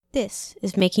This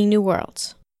is Making New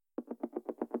Worlds.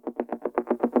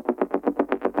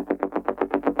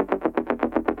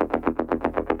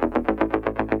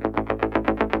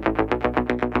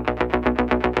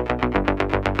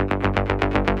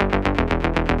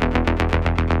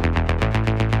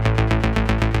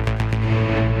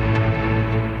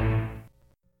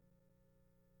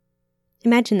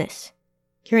 Imagine this.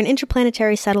 You're an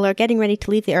interplanetary settler getting ready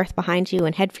to leave the Earth behind you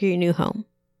and head for your new home.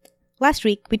 Last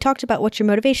week, we talked about what your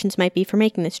motivations might be for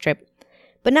making this trip,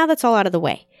 but now that's all out of the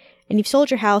way, and you've sold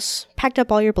your house, packed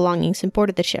up all your belongings, and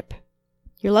boarded the ship.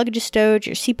 Your luggage is stowed,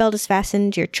 your seatbelt is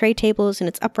fastened, your tray table is in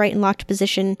its upright and locked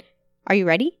position. Are you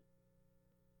ready?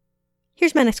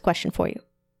 Here's my next question for you.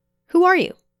 Who are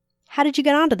you? How did you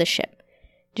get onto this ship?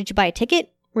 Did you buy a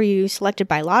ticket? Were you selected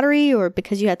by lottery, or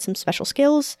because you had some special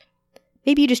skills?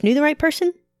 Maybe you just knew the right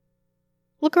person?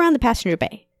 Look around the passenger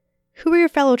bay. Who are your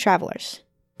fellow travelers?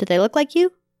 Did they look like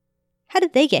you? How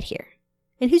did they get here?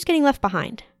 And who's getting left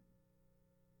behind?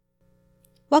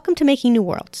 Welcome to Making New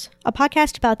Worlds, a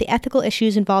podcast about the ethical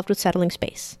issues involved with settling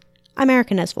space. I'm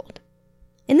Erica Nesvold.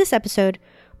 In this episode,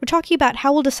 we're talking about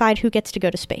how we'll decide who gets to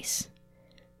go to space.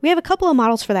 We have a couple of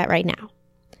models for that right now.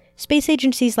 Space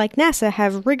agencies like NASA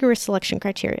have rigorous selection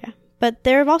criteria, but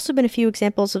there have also been a few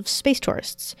examples of space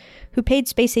tourists who paid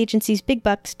space agencies big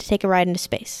bucks to take a ride into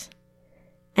space.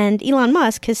 And Elon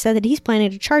Musk has said that he's planning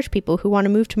to charge people who want to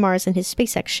move to Mars in his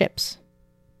SpaceX ships.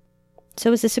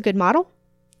 So is this a good model?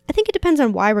 I think it depends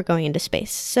on why we're going into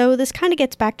space, so this kind of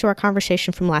gets back to our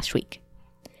conversation from last week.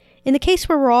 In the case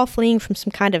where we're all fleeing from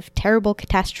some kind of terrible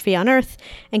catastrophe on Earth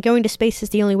and going to space is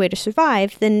the only way to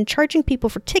survive, then charging people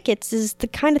for tickets is the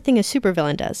kind of thing a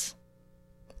supervillain does.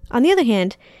 On the other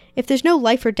hand, if there's no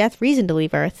life or death reason to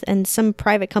leave Earth, and some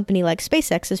private company like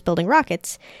SpaceX is building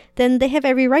rockets, then they have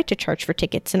every right to charge for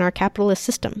tickets in our capitalist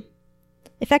system.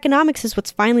 If economics is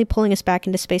what's finally pulling us back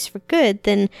into space for good,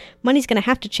 then money's going to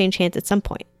have to change hands at some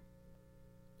point.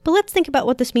 But let's think about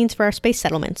what this means for our space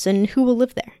settlements and who will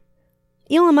live there.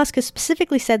 Elon Musk has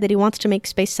specifically said that he wants to make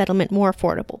space settlement more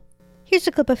affordable. Here's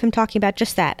a clip of him talking about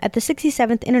just that at the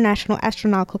 67th International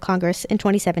Astronautical Congress in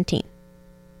 2017.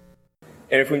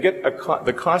 And if we can get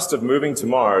the cost of moving to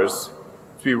Mars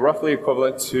to be roughly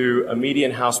equivalent to a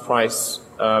median house price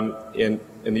in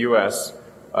the U.S.,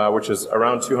 which is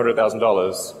around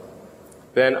 $200,000,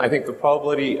 then I think the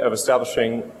probability of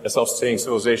establishing a self-sustaining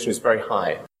civilization is very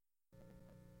high.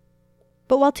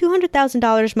 But while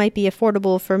 $200,000 might be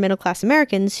affordable for middle-class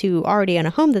Americans who already own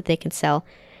a home that they can sell,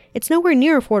 it's nowhere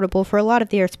near affordable for a lot of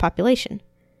the Earth's population.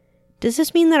 Does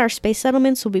this mean that our space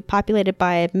settlements will be populated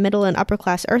by middle and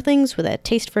upper-class Earthlings with a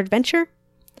taste for adventure?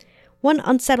 One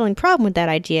unsettling problem with that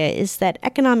idea is that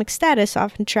economic status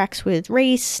often tracks with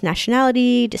race,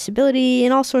 nationality, disability,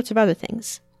 and all sorts of other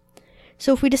things.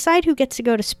 So if we decide who gets to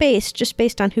go to space just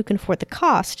based on who can afford the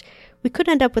cost, we could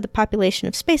end up with a population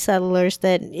of space settlers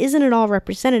that isn't at all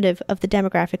representative of the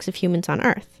demographics of humans on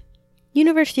Earth.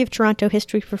 University of Toronto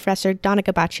history professor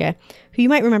Danica Bhatia, who you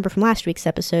might remember from last week's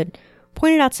episode,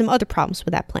 pointed out some other problems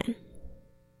with that plan.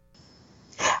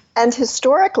 And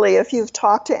historically, if you've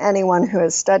talked to anyone who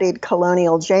has studied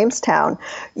colonial Jamestown,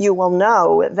 you will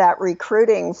know that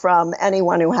recruiting from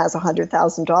anyone who has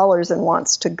 $100,000 and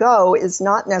wants to go is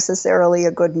not necessarily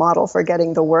a good model for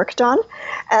getting the work done.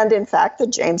 And in fact, the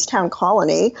Jamestown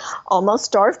colony almost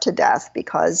starved to death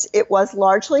because it was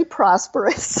largely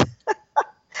prosperous.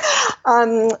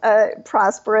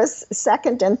 Prosperous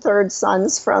second and third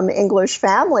sons from English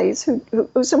families who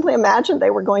simply imagined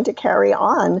they were going to carry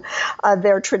on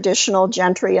their traditional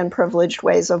gentry and privileged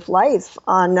ways of life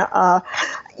on, a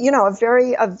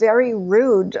very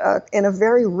rude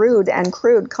and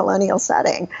crude colonial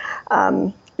setting.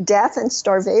 Death and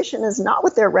starvation is not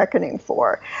what they're reckoning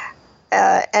for,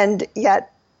 and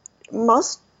yet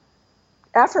most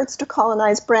efforts to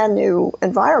colonize brand new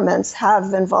environments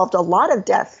have involved a lot of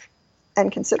death and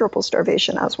considerable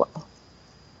starvation as well.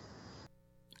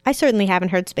 I certainly haven't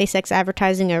heard SpaceX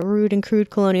advertising a rude and crude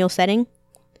colonial setting.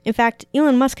 In fact,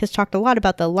 Elon Musk has talked a lot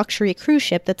about the luxury cruise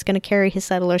ship that's going to carry his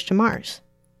settlers to Mars.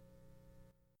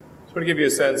 Just want to give you a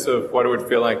sense of what it would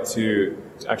feel like to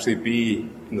actually be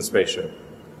in the spaceship.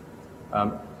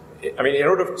 In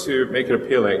order to make it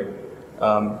appealing,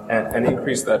 and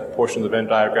increase that portion of the Venn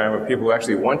diagram of people who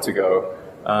actually want to go,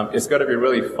 it's got to be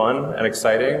really fun and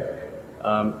exciting,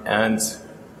 and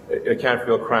it can't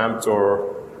feel cramped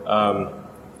or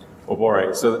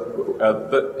boring. So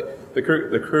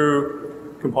the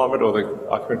crew compartment or the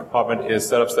occupant compartment is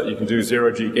set up so that you can do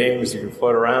zero-G games, you can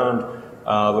float around.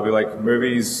 There'll be like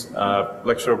movies,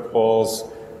 lecture halls,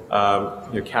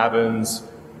 cabins,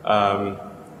 a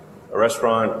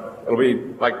restaurant. It'll be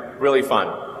like really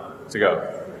fun to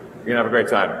go. You're going to have a great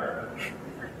time.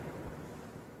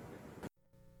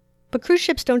 But cruise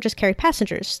ships don't just carry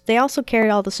passengers. They also carry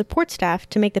all the support staff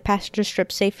to make the passenger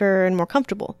trip safer and more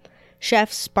comfortable.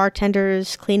 Chefs,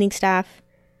 bartenders, cleaning staff.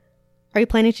 Are you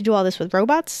planning to do all this with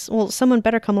robots? Well, someone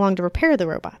better come along to repair the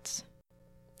robots.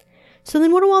 So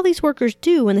then what do all these workers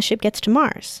do when the ship gets to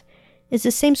Mars? Is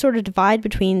the same sort of divide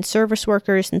between service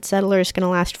workers and settlers going to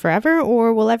last forever,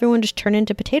 or will everyone just turn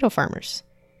into potato farmers?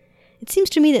 It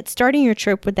seems to me that starting your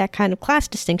trip with that kind of class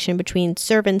distinction between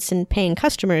servants and paying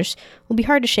customers will be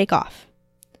hard to shake off.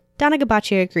 Donna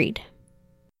Gabaccia agreed.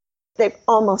 They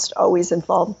almost always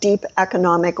involve deep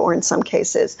economic, or in some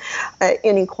cases,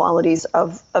 inequalities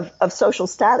of social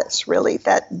status, really,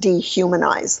 that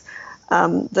dehumanize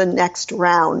the next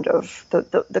round of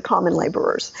the common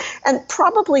laborers. And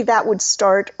probably that would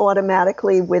start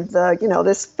automatically with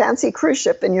this fancy cruise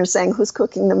ship, and you're saying who's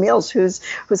cooking the meals, who's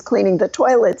cleaning the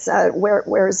toilets,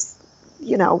 where's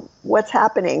what's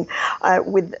happening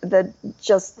with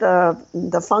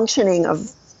the functioning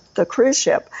of the cruise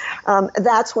ship.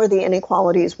 That's where the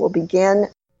inequalities will begin.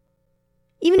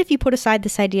 Even if you put aside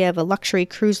this idea of a luxury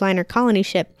cruise liner colony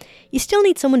ship, you still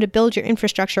need someone to build your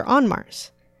infrastructure on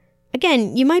Mars.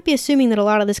 Again, you might be assuming that a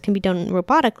lot of this can be done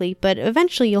robotically, but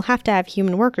eventually you'll have to have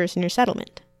human workers in your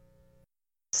settlement.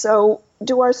 So,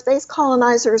 do our space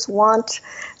colonizers want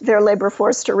their labor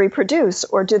force to reproduce,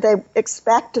 or do they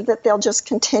expect that they'll just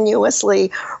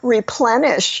continuously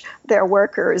replenish their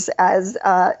workers as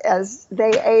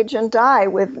they age and die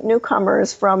with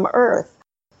newcomers from Earth?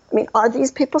 I mean, are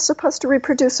these people supposed to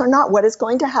reproduce or not? What is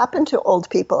going to happen to old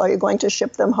people? Are you going to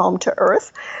ship them home to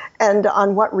Earth? And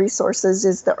on what resources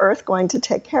is the Earth going to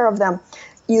take care of them?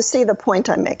 You see the point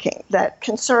I'm making, that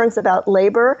concerns about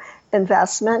labor,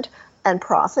 investment, and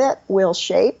profit will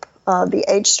shape the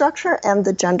age structure and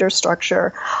the gender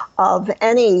structure of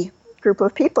any group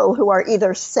of people who are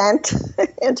either sent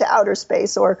into outer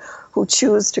space or who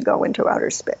choose to go into outer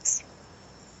space.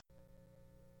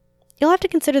 You'll have to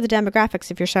consider the demographics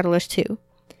of your settlers, too.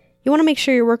 You want to make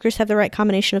sure your workers have the right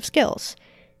combination of skills.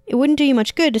 It wouldn't do you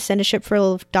much good to send a ship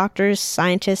full of doctors,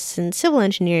 scientists, and civil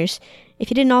engineers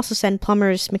if you didn't also send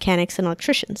plumbers, mechanics, and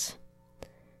electricians.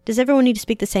 Does everyone need to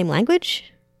speak the same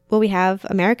language? Will we have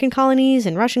American colonies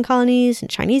and Russian colonies and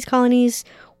Chinese colonies,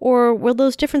 or will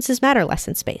those differences matter less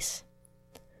in space?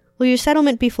 Will your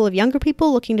settlement be full of younger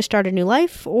people looking to start a new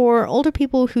life, or older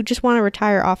people who just want to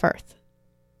retire off Earth?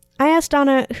 I asked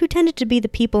Donna who tended to be the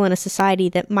people in a society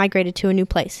that migrated to a new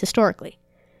place historically.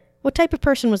 What type of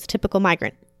person was the typical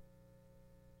migrant?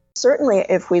 Certainly,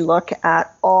 if we look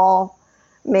at all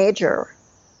major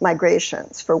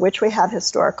migrations for which we have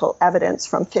historical evidence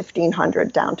from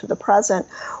 1500 down to the present,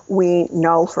 we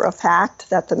know for a fact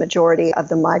that the majority of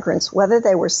the migrants, whether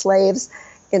they were slaves,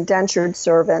 indentured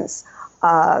servants,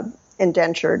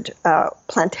 indentured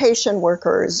plantation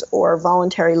workers, or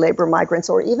voluntary labor migrants,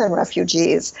 or even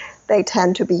refugees, they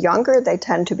tend to be younger, they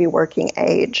tend to be working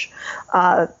age.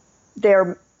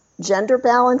 Their gender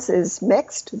balance is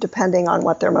mixed depending on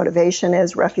what their motivation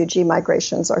is. Refugee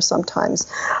migrations are sometimes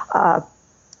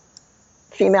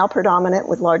female predominant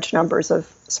with large numbers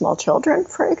of small children,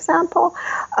 for example,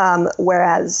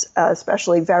 whereas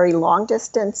especially very long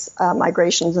distance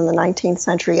migrations in the 19th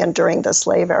century and during the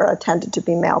slave era tended to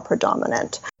be male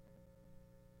predominant.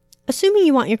 Assuming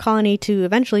you want your colony to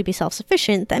eventually be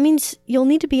self-sufficient, that means you'll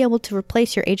need to be able to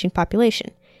replace your aging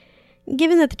population.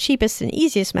 Given that the cheapest and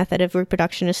easiest method of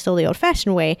reproduction is still the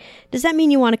old-fashioned way, does that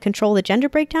mean you want to control the gender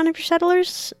breakdown of your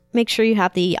settlers? Make sure you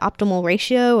have the optimal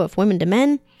ratio of women to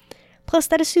men? Plus,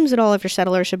 that assumes that all of your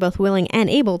settlers are both willing and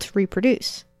able to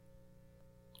reproduce.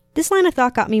 This line of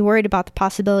thought got me worried about the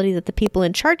possibility that the people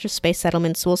in charge of space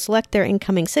settlements will select their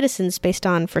incoming citizens based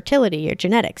on fertility or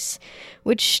genetics,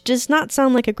 which does not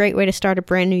sound like a great way to start a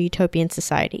brand new utopian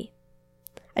society.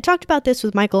 I talked about this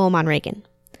with Michael Oman Reagan.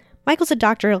 Michael's a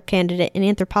doctoral candidate in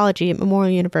anthropology at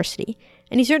Memorial University,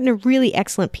 and he's written a really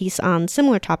excellent piece on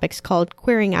similar topics called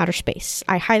Queering Outer Space.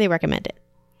 I highly recommend it.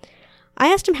 I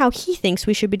asked him how he thinks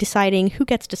we should be deciding who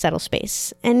gets to settle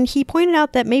space, and he pointed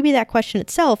out that maybe that question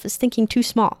itself is thinking too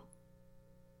small.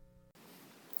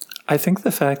 I think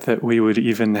the fact that we would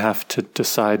even have to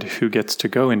decide who gets to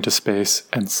go into space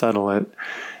and settle it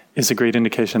is a great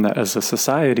indication that as a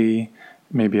society,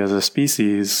 maybe as a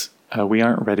species, we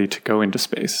aren't ready to go into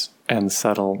space and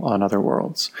settle on other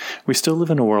worlds. We still live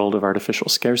in a world of artificial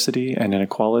scarcity and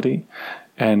inequality,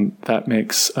 and that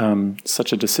makes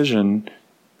such a decision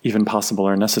even possible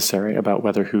or necessary about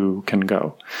whether who can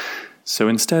go. So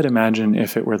instead, imagine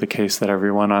if it were the case that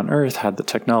everyone on Earth had the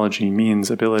technology, means,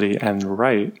 ability, and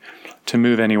right to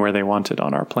move anywhere they wanted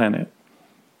on our planet.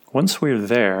 Once we're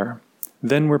there,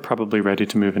 then we're probably ready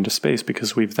to move into space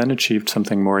because we've then achieved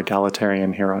something more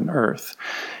egalitarian here on Earth.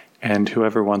 And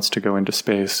whoever wants to go into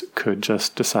space could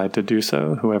just decide to do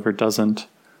so. Whoever doesn't,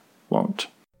 won't.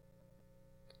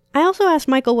 I also asked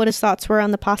Michael what his thoughts were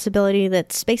on the possibility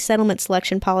that space settlement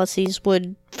selection policies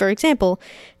would, for example,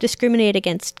 discriminate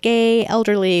against gay,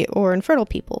 elderly, or infertile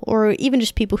people, or even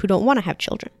just people who don't want to have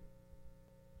children.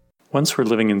 Once we're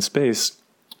living in space,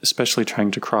 especially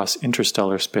trying to cross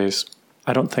interstellar space,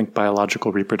 I don't think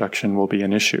biological reproduction will be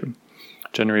an issue.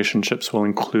 Generation ships will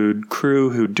include crew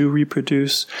who do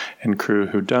reproduce and crew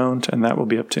who don't, and that will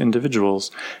be up to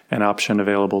individuals, an option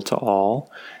available to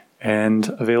all, and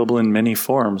available in many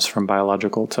forms from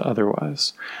biological to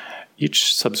otherwise.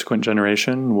 Each subsequent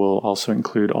generation will also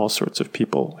include all sorts of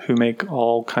people who make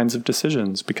all kinds of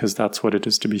decisions because that's what it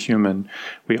is to be human.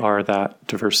 We are that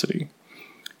diversity.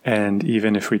 And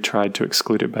even if we tried to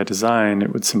exclude it by design,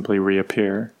 it would simply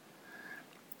reappear.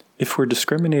 If we're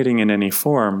discriminating in any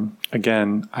form,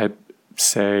 again, I'd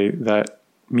say that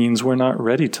means we're not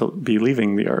ready to be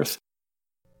leaving the Earth.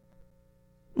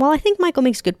 While I think Michael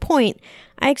makes a good point,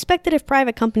 I expect that if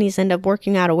private companies end up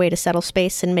working out a way to settle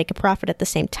space and make a profit at the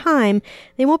same time,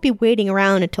 they won't be waiting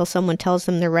around until someone tells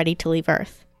them they're ready to leave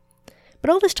Earth.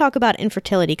 But all this talk about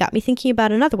infertility got me thinking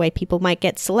about another way people might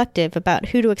get selective about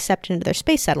who to accept into their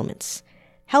space settlements: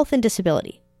 health and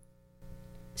disability.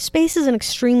 Space is an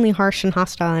extremely harsh and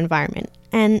hostile environment,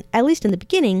 and, at least in the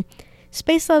beginning,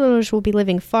 space settlers will be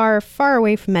living far, far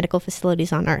away from medical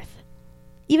facilities on Earth.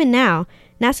 Even now,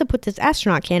 NASA puts its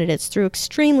astronaut candidates through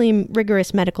extremely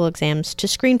rigorous medical exams to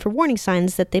screen for warning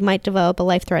signs that they might develop a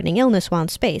life-threatening illness while in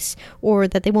space, or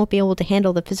that they won't be able to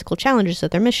handle the physical challenges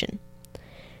of their mission.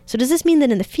 So does this mean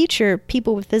that in the future,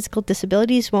 people with physical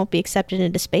disabilities won't be accepted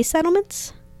into space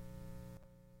settlements?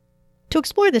 To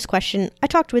explore this question, I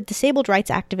talked with disabled rights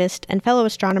activist and fellow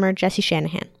astronomer Jessie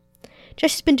Shanahan.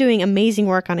 Jessie's been doing amazing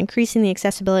work on increasing the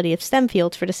accessibility of STEM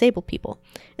fields for disabled people,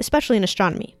 especially in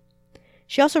astronomy.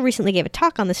 She also recently gave a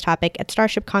talk on this topic at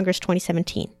Starship Congress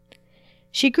 2017.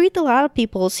 She agreed that a lot of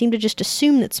people seem to just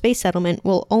assume that space settlement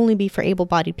will only be for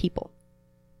able-bodied people.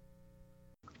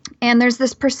 And there's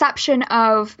this perception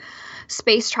of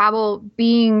space travel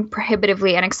being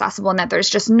prohibitively inaccessible and that there's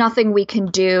just nothing we can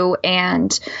do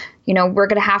and, we're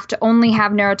going to have to only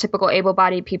have neurotypical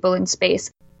able-bodied people in space.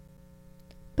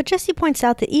 But Jessie points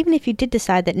out that even if you did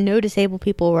decide that no disabled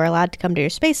people were allowed to come to your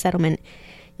space settlement,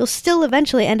 you'll still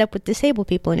eventually end up with disabled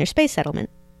people in your space settlement.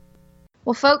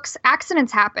 Well, folks,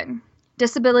 accidents happen.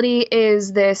 Disability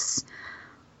is this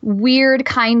weird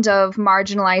kind of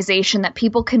marginalization that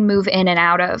people can move in and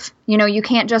out of. You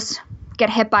can't just get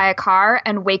hit by a car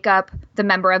and wake up the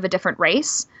member of a different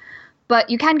race, but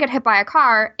you can get hit by a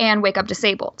car and wake up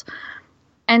disabled.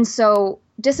 And so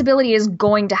disability is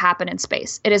going to happen in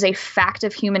space. It is a fact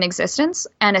of human existence,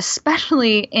 and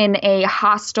especially in a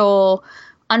hostile,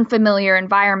 unfamiliar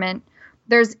environment,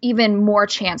 there's even more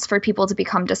chance for people to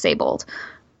become disabled,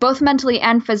 both mentally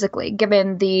and physically,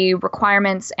 given the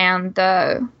requirements and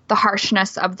the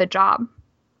harshness of the job.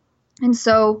 And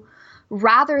so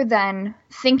rather than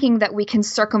thinking that we can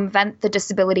circumvent the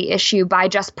disability issue by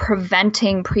just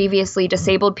preventing previously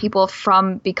disabled people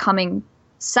from becoming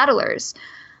settlers,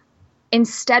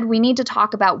 instead we need to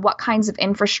talk about what kinds of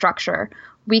infrastructure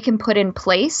we can put in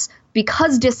place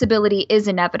because disability is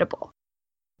inevitable.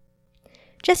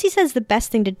 Jessie says the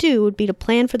best thing to do would be to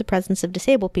plan for the presence of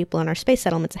disabled people in our space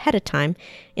settlements ahead of time,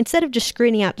 instead of just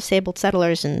screening out disabled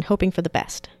settlers and hoping for the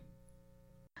best.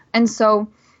 And so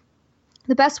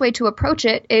the best way to approach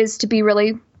it is to be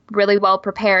really, really well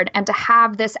prepared and to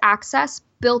have this access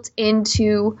built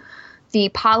into the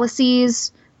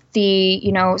policies, the,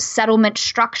 settlement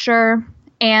structure,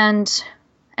 and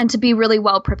to be really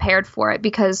well prepared for it,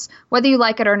 because whether you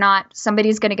like it or not,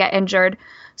 somebody's going to get injured,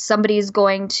 somebody's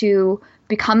going to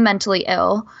become mentally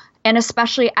ill, and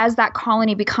especially as that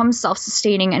colony becomes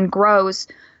self-sustaining and grows,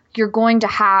 you're going to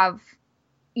have,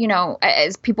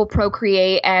 as people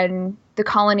procreate and the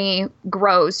colony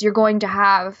grows, you're going to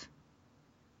have,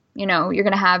 you're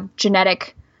going to have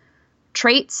genetic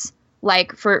traits.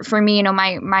 Like for me,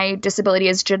 my disability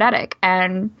is genetic,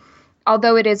 and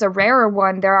although it is a rarer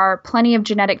one, there are plenty of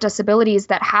genetic disabilities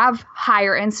that have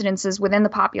higher incidences within the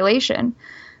population.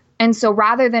 And so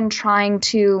rather than trying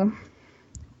to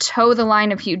toe the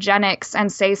line of eugenics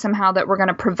and say somehow that we're going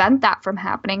to prevent that from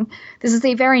happening, this is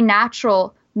a very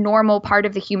natural, normal part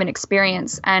of the human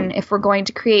experience. And if we're going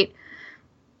to create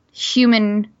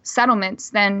human settlements,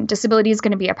 then disability is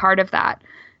going to be a part of that.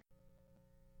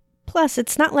 Plus,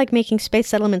 it's not like making space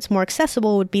settlements more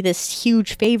accessible would be this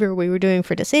huge favor we were doing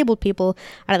for disabled people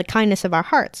out of the kindness of our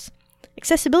hearts.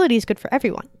 Accessibility is good for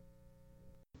everyone.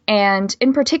 And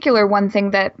in particular, one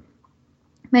thing that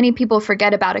many people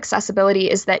forget about accessibility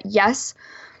is that, yes,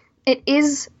 it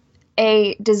is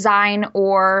a design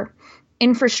or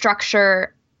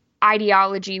infrastructure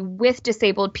ideology with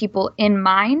disabled people in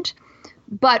mind,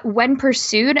 but when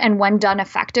pursued and when done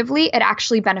effectively, it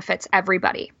actually benefits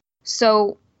everybody.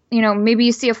 So, maybe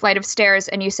you see a flight of stairs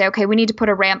and you say, okay, we need to put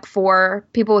a ramp for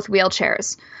people with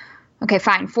wheelchairs. Okay,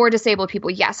 fine. For disabled people,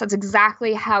 yes, that's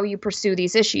exactly how you pursue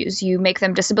these issues. You make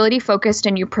them disability focused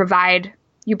and you provide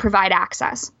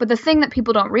access. But the thing that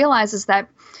people don't realize is that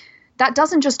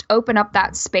doesn't just open up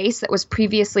that space that was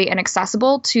previously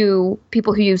inaccessible to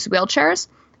people who use wheelchairs.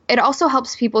 It also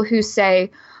helps people who say,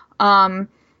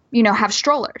 have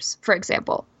strollers, for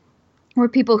example, or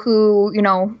people who,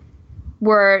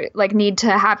 were like need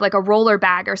to have like a roller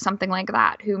bag or something like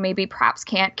that, who maybe perhaps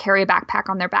can't carry a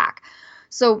backpack on their back.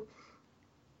 So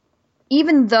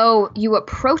even though you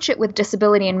approach it with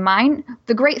disability in mind,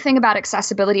 the great thing about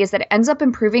accessibility is that it ends up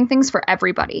improving things for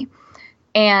everybody.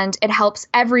 And it helps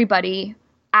everybody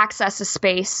access a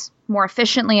space more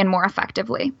efficiently and more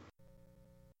effectively.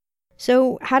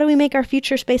 So how do we make our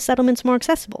future space settlements more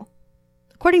accessible?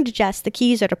 According to Jess, the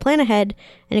keys are to plan ahead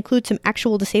and include some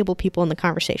actual disabled people in the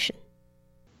conversation.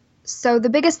 So the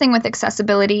biggest thing with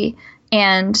accessibility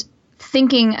and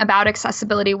thinking about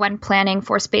accessibility when planning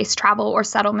for space travel or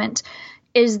settlement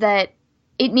is that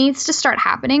it needs to start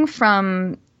happening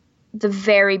from the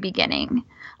very beginning.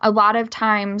 A lot of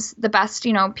times the best,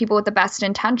 people with the best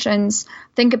intentions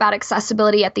think about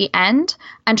accessibility at the end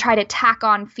and try to tack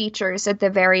on features at the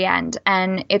very end.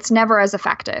 And it's never as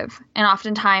effective. And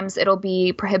oftentimes it'll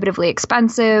be prohibitively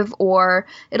expensive or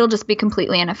it'll just be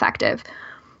completely ineffective.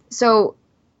 So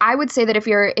I would say that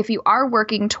if you are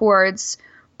working towards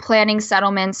planning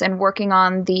settlements and working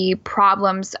on the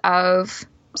problems of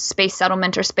space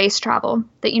settlement or space travel,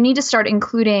 that you need to start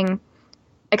including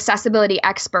accessibility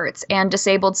experts and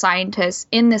disabled scientists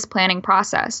in this planning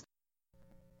process.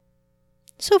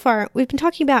 So far, we've been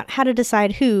talking about how to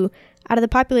decide who, out of the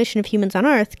population of humans on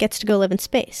Earth, gets to go live in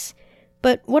space.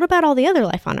 But what about all the other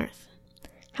life on Earth?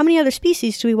 How many other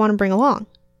species do we want to bring along?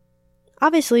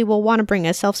 Obviously, we'll want to bring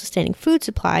a self-sustaining food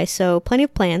supply, so plenty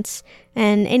of plants,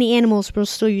 and any animals we're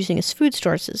still using as food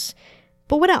sources.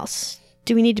 But what else?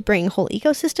 Do we need to bring whole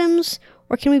ecosystems,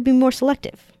 or can we be more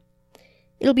selective?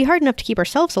 It'll be hard enough to keep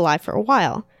ourselves alive for a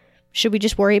while. Should we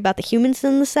just worry about the humans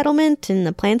in the settlement and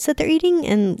the plants that they're eating,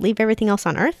 and leave everything else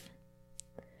on Earth?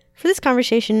 For this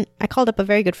conversation, I called up a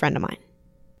very good friend of mine.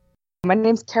 My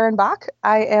name's Karen Bach.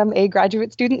 I am a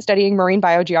graduate student studying marine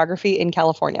biogeography in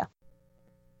California.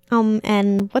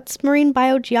 And what's marine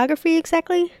biogeography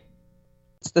exactly?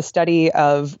 It's the study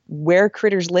of where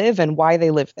critters live and why they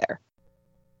live there.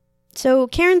 So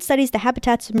Karen studies the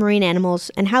habitats of marine animals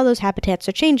and how those habitats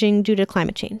are changing due to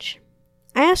climate change.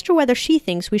 I asked her whether she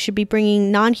thinks we should be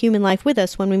bringing non-human life with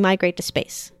us when we migrate to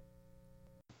space.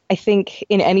 I think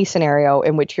in any scenario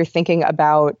in which you're thinking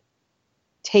about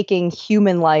taking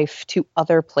human life to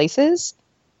other places,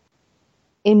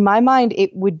 in my mind,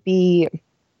 it would be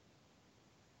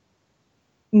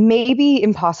maybe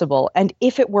impossible, and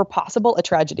if it were possible, a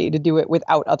tragedy to do it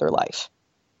without other life.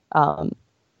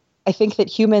 I think that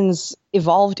humans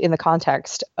evolved in the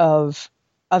context of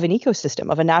an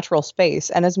ecosystem, of a natural space,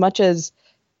 and as much as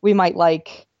we might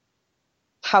like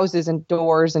houses and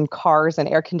doors and cars and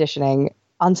air conditioning,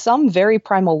 on some very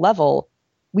primal level,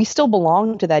 we still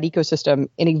belong to that ecosystem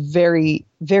in a very,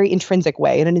 very intrinsic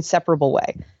way, in an inseparable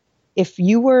way. If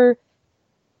you were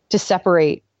to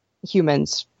separate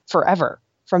humans forever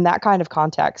from that kind of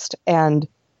context, and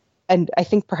I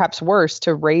think perhaps worse,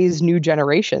 to raise new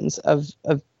generations of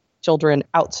children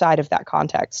outside of that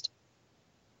context,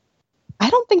 I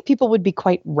don't think people would be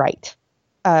quite right.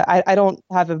 I don't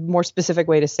have a more specific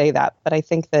way to say that, but I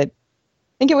think it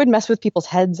would mess with people's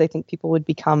heads. I think people would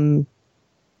become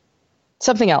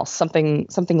something else, something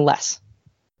less.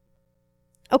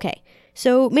 Okay,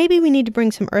 so maybe we need to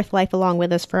bring some Earth life along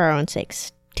with us for our own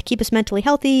sakes, to keep us mentally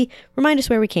healthy, remind us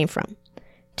where we came from,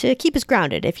 to keep us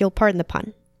grounded, if you'll pardon the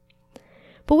pun.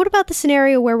 But what about the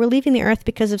scenario where we're leaving the Earth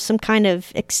because of some kind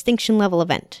of extinction-level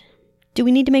event? Do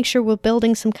we need to make sure we're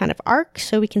building some kind of ark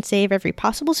so we can save every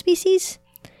possible species?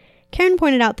 Karen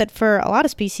pointed out that for a lot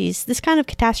of species, this kind of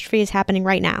catastrophe is happening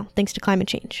right now, thanks to climate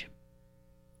change.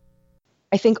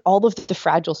 I think all of the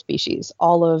fragile species,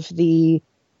 all of the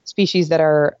species that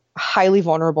are highly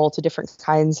vulnerable to different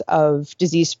kinds of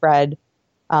disease spread,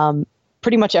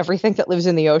 pretty much everything that lives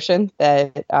in the ocean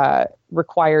that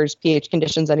requires pH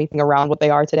conditions, anything around what they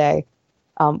are today,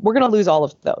 we're going to lose all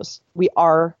of those. We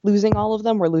are losing all of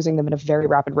them. We're losing them at a very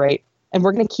rapid rate, and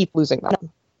we're going to keep losing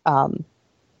them.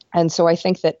 And so I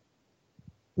think that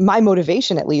my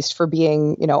motivation, at least, for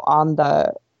being,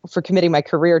 for committing my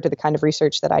career to the kind of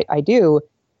research that I do,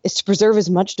 is to preserve as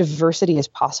much diversity as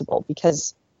possible,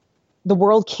 because the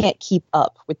world can't keep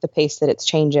up with the pace that it's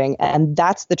changing. And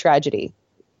that's the tragedy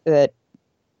that,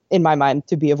 in my mind,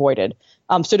 to be avoided.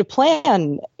 So to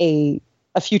plan a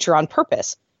future on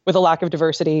purpose with a lack of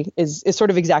diversity is sort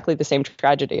of exactly the same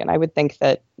tragedy. And I would think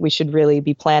that we should really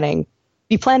be planning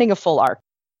a full arc.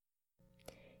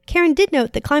 Karen did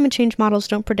note that climate change models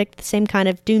don't predict the same kind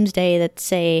of doomsday that,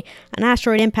 say, an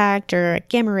asteroid impact or a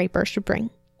gamma ray burst would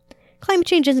bring. Climate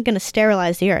change isn't going to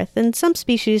sterilize the Earth, and some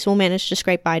species will manage to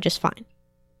scrape by just fine.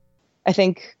 I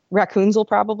think raccoons will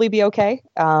probably be okay.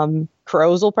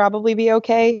 Crows will probably be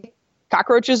okay.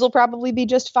 Cockroaches will probably be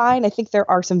just fine. I think there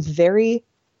are some very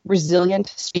resilient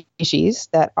species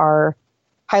that are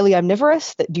highly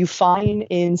omnivorous, that do fine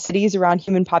in cities around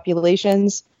human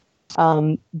populations,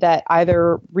 that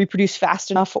either reproduce fast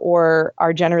enough or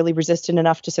are generally resistant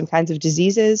enough to some kinds of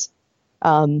diseases. They're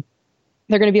going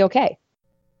to be okay.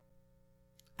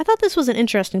 I thought this was an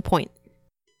interesting point.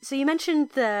 So you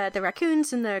mentioned the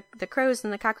raccoons and the crows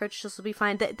and the cockroaches will be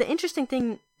fine. The interesting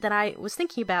thing that I was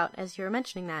thinking about as you were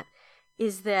mentioning that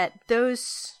is that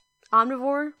those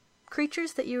omnivore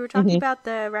creatures that you were talking about,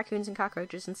 the raccoons and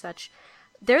cockroaches and such,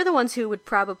 they're the ones who would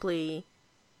probably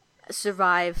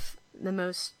survive the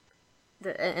most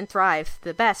and thrive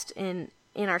the best in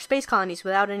our space colonies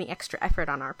without any extra effort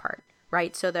on our part.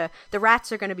 Right, so the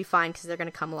rats are going to be fine because they're going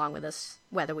to come along with us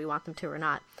whether we want them to or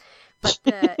not. But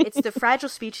it's the fragile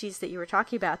species that you were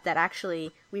talking about that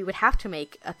actually we would have to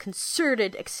make a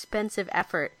concerted, expensive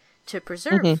effort to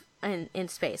preserve in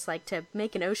space, like to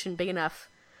make an ocean big enough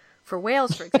for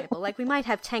whales, for example. Like we might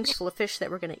have tanks full of fish that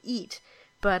we're going to eat,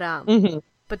 but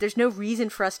there's no reason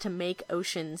for us to make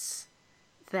oceans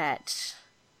that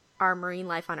our marine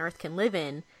life on Earth can live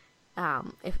in,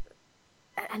 and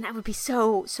that would be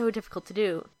so difficult to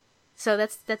do. So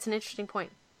that's an interesting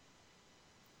point.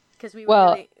 Because we would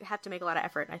really have to make a lot of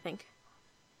effort, I think.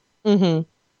 Mm-hmm.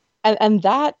 And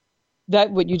that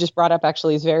what you just brought up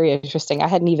actually is very interesting. I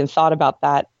hadn't even thought about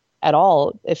that at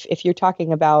all. If you're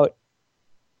talking about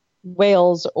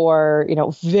whales or,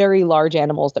 very large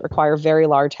animals that require very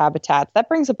large habitats, that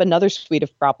brings up another suite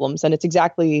of problems. And it's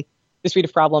exactly the suite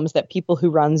of problems that people who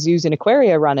run zoos and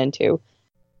aquaria run into.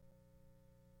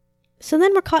 So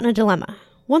then we're caught in a dilemma.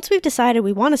 Once we've decided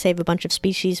we want to save a bunch of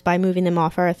species by moving them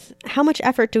off Earth, how much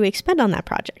effort do we expend on that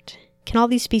project? Can all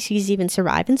these species even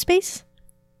survive in space?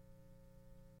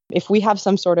 If we have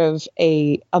some sort of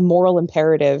a moral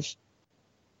imperative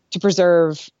to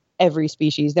preserve every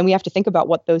species, then we have to think about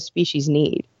what those species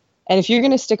need. And if you're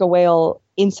going to stick a whale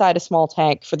inside a small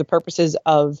tank for the purposes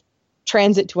of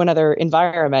transit to another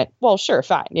environment, well, sure,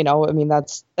 fine.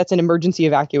 That's an emergency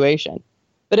evacuation.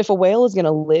 But if a whale is going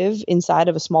to live inside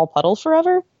of a small puddle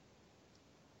forever,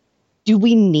 do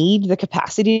we need the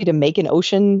capacity to make an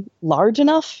ocean large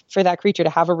enough for that creature to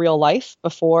have a real life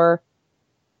before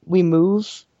we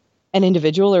move an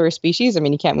individual or a species?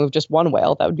 You can't move just one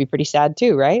whale. That would be pretty sad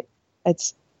too, right?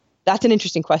 That's an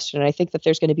interesting question. And I think that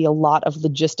there's going to be a lot of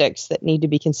logistics that need to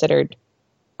be considered.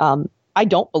 I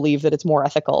don't believe that it's more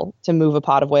ethical to move a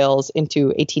pod of whales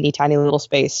into a teeny tiny little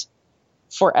space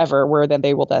forever, where then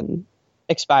they will then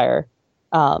expire,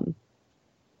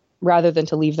 rather than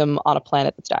to leave them on a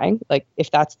planet that's dying. Like, if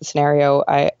that's the scenario,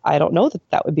 I don't know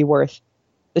that would be worth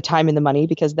the time and the money,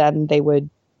 because then they would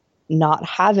not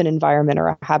have an environment or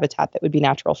a habitat that would be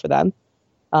natural for them.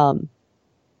 And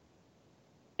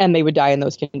they would die in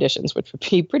those conditions, which would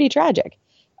be pretty tragic.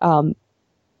 The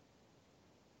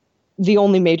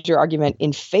only major argument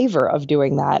in favor of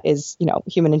doing that is,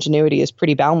 human ingenuity is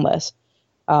pretty boundless.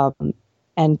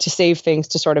 And to save things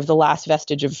to sort of the last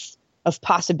vestige of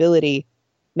possibility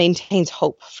maintains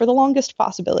hope for the longest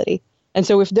possibility. And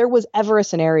so if there was ever a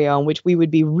scenario in which we would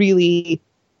be really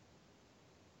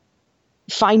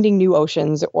finding new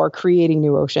oceans or creating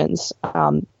new oceans,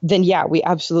 then yeah, we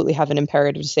absolutely have an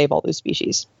imperative to save all those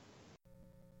species.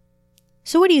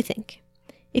 So what do you think?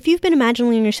 If you've been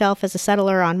imagining yourself as a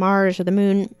settler on Mars or the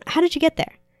Moon, how did you get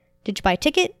there? Did you buy a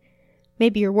ticket?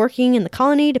 Maybe you're working in the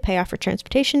colony to pay off your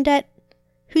transportation debt.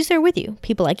 Who's there with you?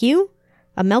 People like you?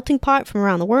 A melting pot from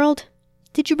around the world?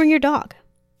 Did you bring your dog?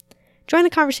 Join the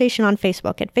conversation on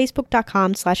Facebook at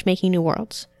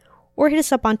facebook.com/makingnewworlds, or hit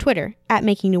us up on Twitter at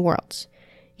makingnewworlds.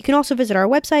 You can also visit our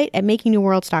website at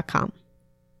makingnewworlds.com.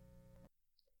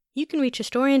 You can reach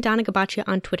historian Donna Gabaccia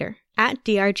on Twitter at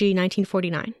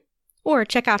DRG1949, or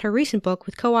check out her recent book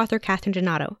with co-author Catherine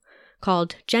Donato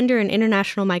called Gender and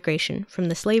International Migration from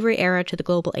the Slavery Era to the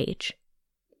Global Age.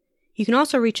 You can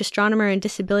also reach astronomer and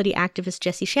disability activist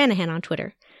Jesse Shanahan on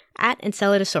Twitter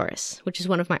 @Enceladasaurus, which is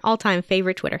one of my all-time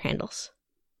favorite Twitter handles.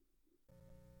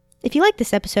 If you like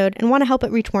this episode and want to help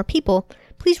it reach more people,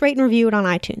 please rate and review it on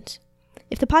iTunes.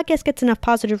 If the podcast gets enough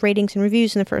positive ratings and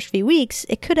reviews in the first few weeks,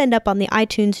 it could end up on the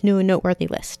iTunes New and Noteworthy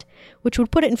list, which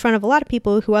would put it in front of a lot of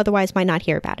people who otherwise might not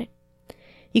hear about it.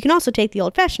 You can also take the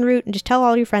old-fashioned route and just tell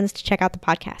all your friends to check out the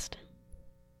podcast.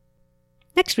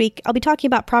 Next week, I'll be talking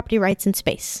about property rights in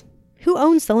space. Who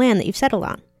owns the land that you've settled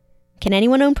on? Can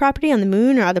anyone own property on the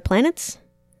moon or other planets?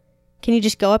 Can you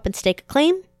just go up and stake a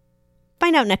claim?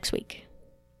 Find out next week.